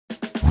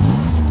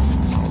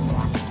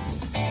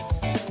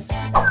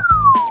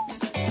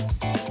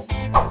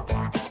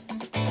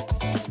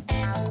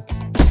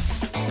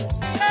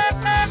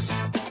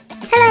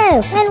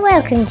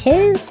Welcome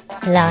to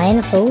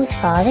Lion Falls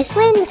Farthest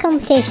Wins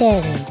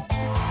competition.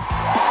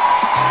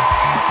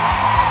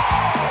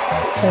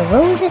 The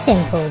rules are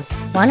simple.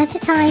 One at a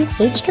time,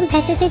 each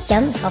competitor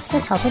jumps off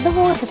the top of the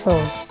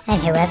waterfall,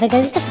 and whoever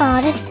goes the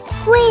farthest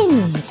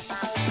wins.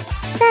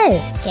 So,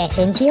 get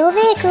into your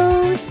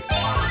vehicles.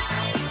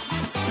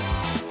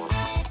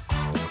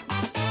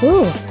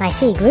 Ooh, I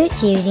see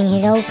Groot's using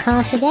his old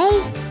car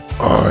today.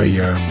 I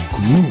am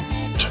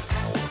Groot.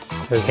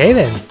 Okay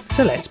then,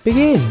 so let's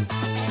begin.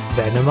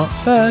 Venom up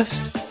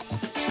first.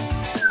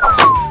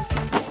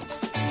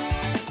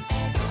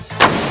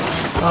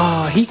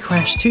 He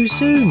crashed too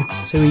soon,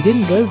 so he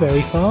didn't go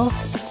very far.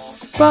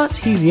 But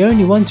he's the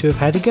only one to have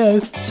had a go,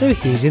 so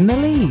he's in the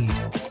lead.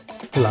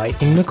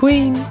 Lightning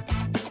McQueen.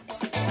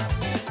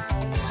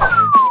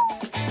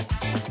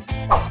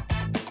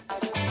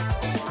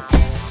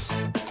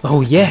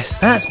 Oh yes,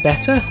 that's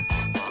better.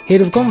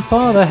 He'd have gone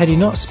farther had he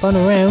not spun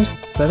around,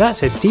 but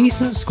that's a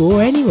decent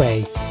score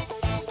anyway.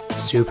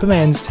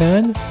 Superman's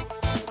turn.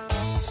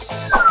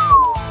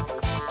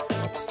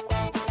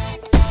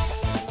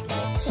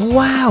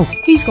 Wow,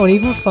 he's gone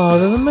even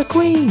farther than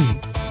McQueen.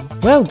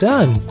 Well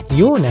done,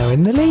 you're now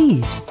in the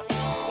lead.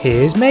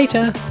 Here's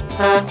Mater.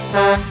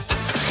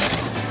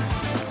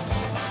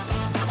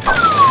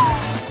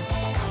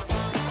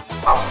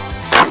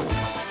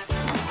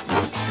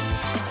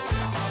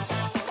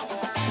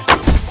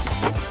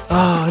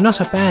 Not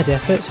a bad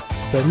effort,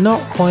 but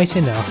not quite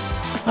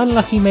enough.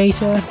 Unlucky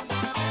Mater.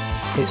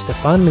 It's the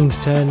Funling's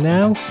turn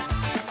now.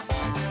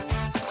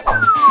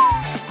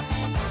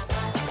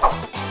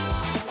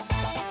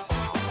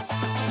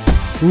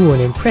 Ooh,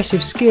 an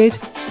impressive skid,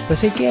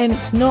 but again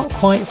it's not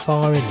quite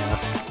far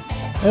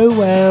enough. Oh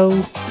well.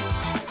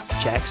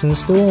 Jackson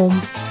Storm.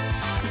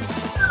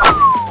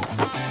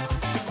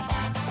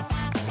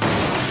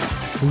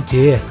 Oh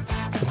dear,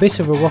 a bit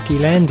of a rocky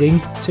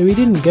landing, so he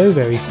didn't go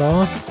very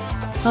far.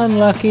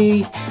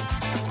 Unlucky.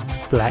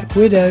 Black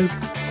Widow.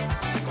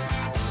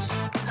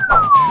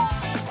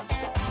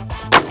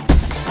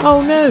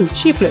 Oh no,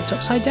 she flipped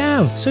upside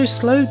down, so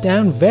slowed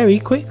down very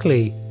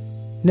quickly.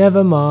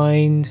 Never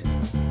mind.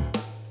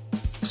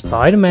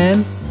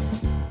 Spider-Man.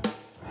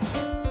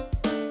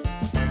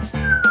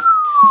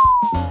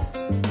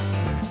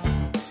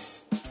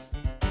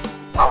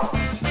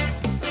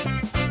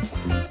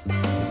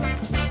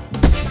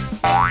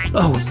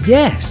 Oh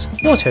yes,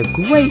 what a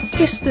great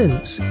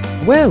distance.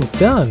 Well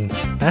done,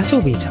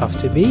 that'll be tough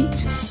to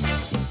beat.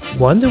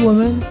 Wonder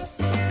Woman.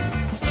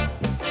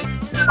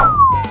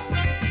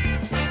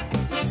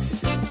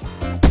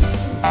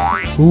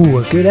 Ooh,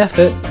 a good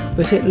effort,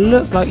 but it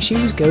looked like she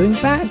was going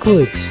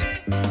backwards.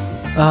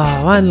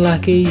 Oh,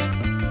 unlucky.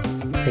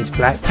 It's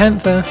Black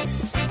Panther.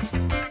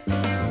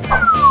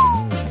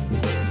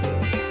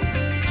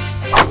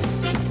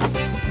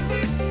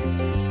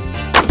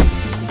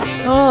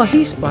 Oh,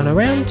 he spun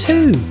around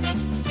too.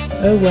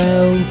 Oh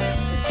well.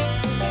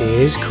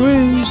 Here's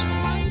Cruz.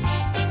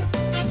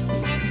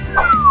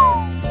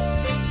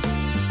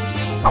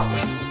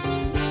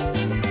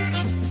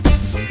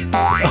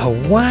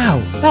 Oh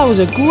wow, that was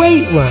a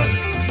great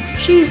run.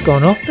 She's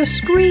gone off the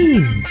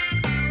screen.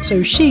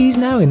 So she's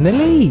now in the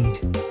lead.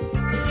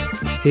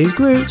 Here's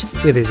Groot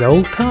with his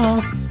old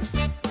car.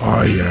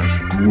 I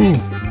am Groot.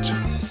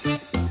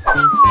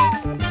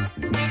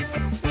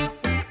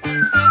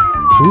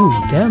 Ooh,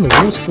 down the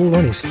waterfall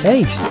on his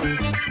face.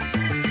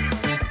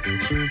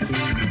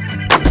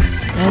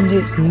 And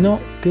it's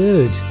not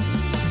good.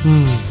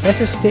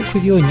 Better stick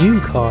with your new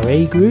car,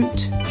 eh,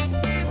 Groot?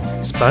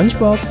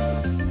 SpongeBob.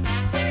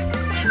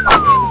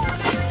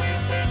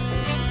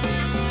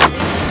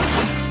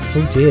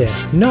 Oh dear,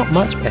 not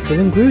much better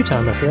than Groot,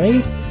 I'm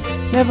afraid.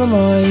 Never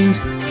mind.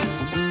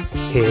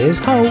 Here's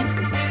Hulk.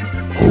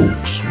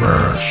 Hulk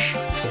smash.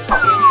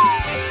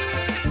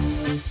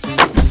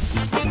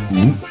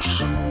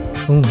 Oops.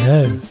 Oh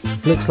no,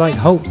 looks like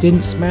Hulk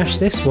didn't smash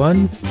this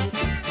one.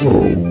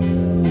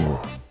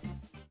 Oh.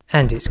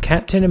 And it's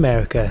Captain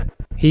America.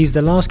 He's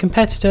the last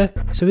competitor,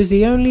 so is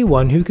the only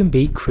one who can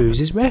beat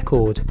Cruz's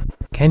record.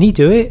 Can he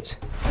do it?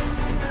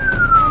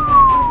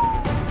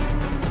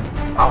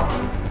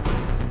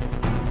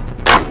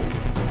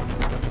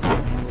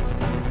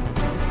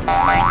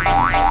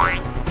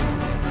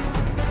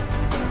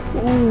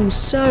 Ooh,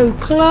 so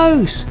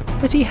close!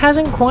 But he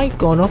hasn't quite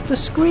gone off the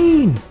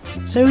screen.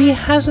 So he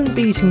hasn't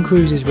beaten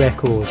Cruz's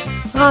record.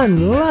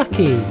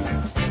 Unlucky!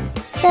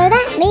 So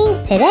that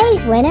means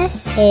today's winner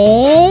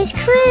is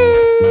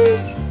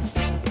Cruz.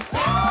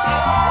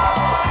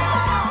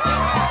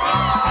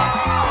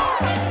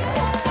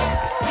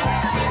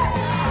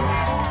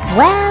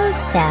 Well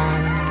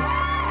done.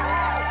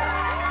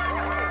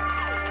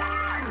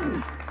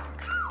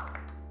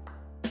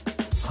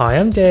 Hi,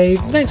 I'm Dave,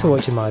 thanks for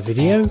watching my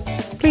video.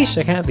 Please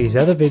check out these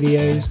other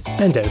videos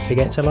and don't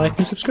forget to like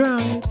and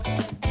subscribe.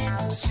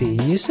 See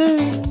you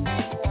soon!